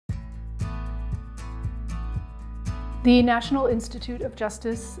The National Institute of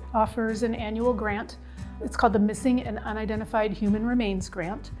Justice offers an annual grant. It's called the Missing and Unidentified Human Remains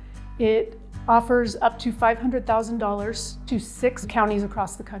Grant. It offers up to $500,000 to 6 counties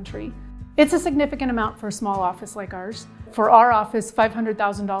across the country. It's a significant amount for a small office like ours. For our office,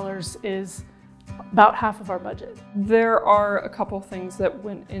 $500,000 is about half of our budget. There are a couple things that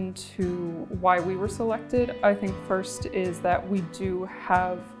went into why we were selected. I think first is that we do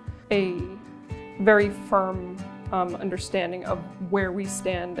have a very firm understanding of where we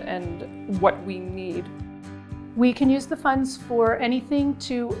stand and what we need. We can use the funds for anything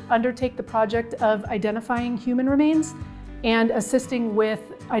to undertake the project of identifying human remains and assisting with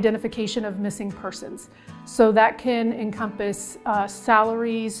identification of missing persons. So that can encompass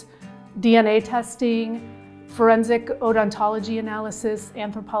salaries, DNA testing, forensic odontology analysis,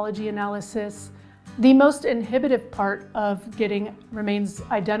 anthropology analysis. The most inhibitive part of getting remains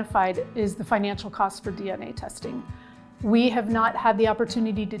identified is the financial cost for DNA testing. We have not had the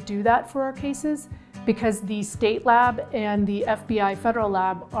opportunity to do that for our cases because the state lab and the FBI federal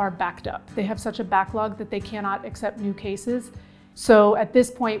lab are backed up. They have such a backlog that they cannot accept new cases. So at this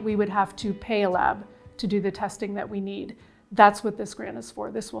point, we would have to pay a lab to do the testing that we need. That's what this grant is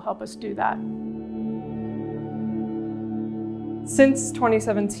for. This will help us do that. Since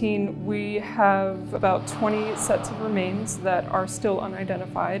 2017, we have about 20 sets of remains that are still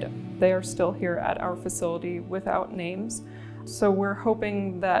unidentified. They are still here at our facility without names. So we're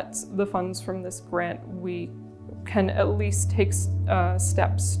hoping that the funds from this grant, we can at least take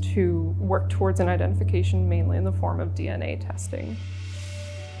steps to work towards an identification, mainly in the form of DNA testing.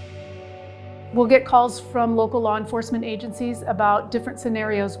 We'll get calls from local law enforcement agencies about different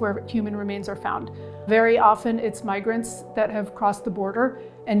scenarios where human remains are found. Very often it's migrants that have crossed the border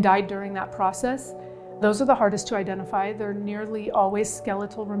and died during that process. Those are the hardest to identify. They're nearly always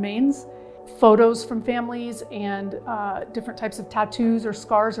skeletal remains. Photos from families and different types of tattoos or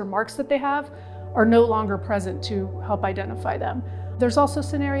scars or marks that they have are no longer present to help identify them. There's also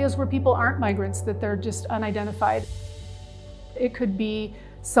scenarios where people aren't migrants, that they're just unidentified. It could be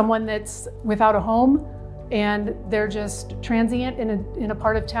someone that's without a home and they're just transient in a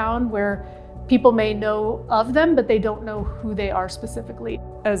part of town where people may know of them, but they don't know who they are specifically.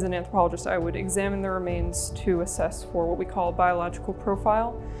 As an anthropologist, I would examine the remains to assess for what we call a biological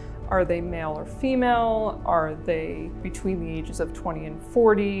profile. Are they male or female? Are they between the ages of 20 and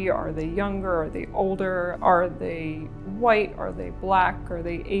 40? Are they younger? Are they older? Are they white? Are they black? Are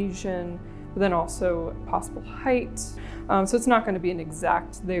they Asian? But then also possible height. So it's not going to be an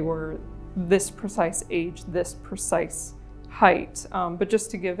exact, they were this precise age, this precise height, but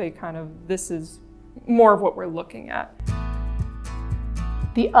just to give a kind of, this is more of what we're looking at.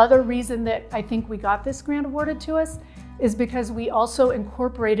 The other reason that I think we got this grant awarded to us is because we also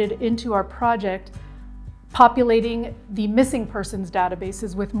incorporated into our project populating the missing persons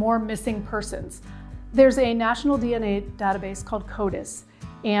databases with more missing persons. There's a national DNA database called CODIS,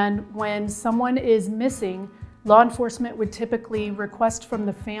 and when someone is missing, law enforcement would typically request from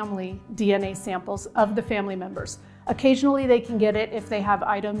the family DNA samples of the family members. Occasionally they can get it if they have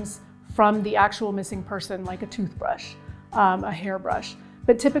items from the actual missing person, like a toothbrush, a hairbrush.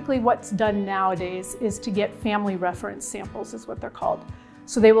 But typically what's done nowadays is to get family reference samples, is what they're called.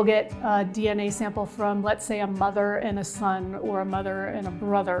 So they will get a DNA sample from, let's say, a mother and a son or a mother and a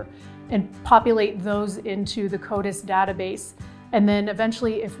brother and populate those into the CODIS database. And then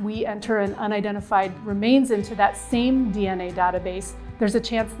eventually, if we enter an unidentified remains into that same DNA database, there's a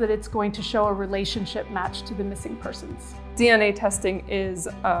chance that it's going to show a relationship match to the missing persons. DNA testing is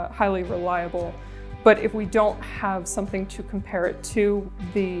highly reliable, but if we don't have something to compare it to,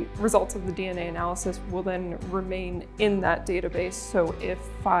 the results of the DNA analysis will then remain in that database. So if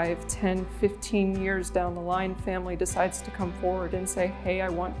 5, 10, 15 years down the line, family decides to come forward and say, hey, I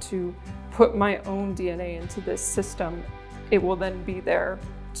want to put my own DNA into this system, it will then be there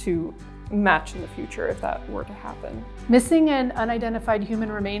to match in the future if that were to happen. Missing and unidentified human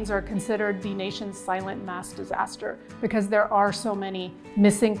remains are considered the nation's silent mass disaster because there are so many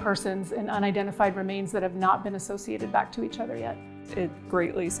missing persons and unidentified remains that have not been associated back to each other yet. It's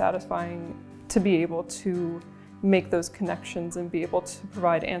greatly satisfying to be able to make those connections and be able to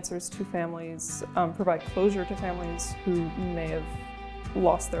provide answers to families, provide closure to families who may have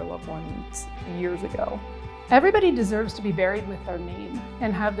lost their loved ones years ago. Everybody deserves to be buried with their name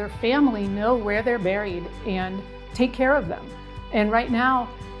and have their family know where they're buried and take care of them. And right now,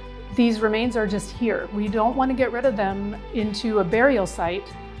 these remains are just here. We don't want to get rid of them into a burial site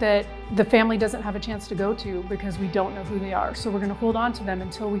that the family doesn't have a chance to go to because we don't know who they are. So we're going to hold on to them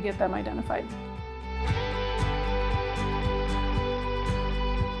until we get them identified.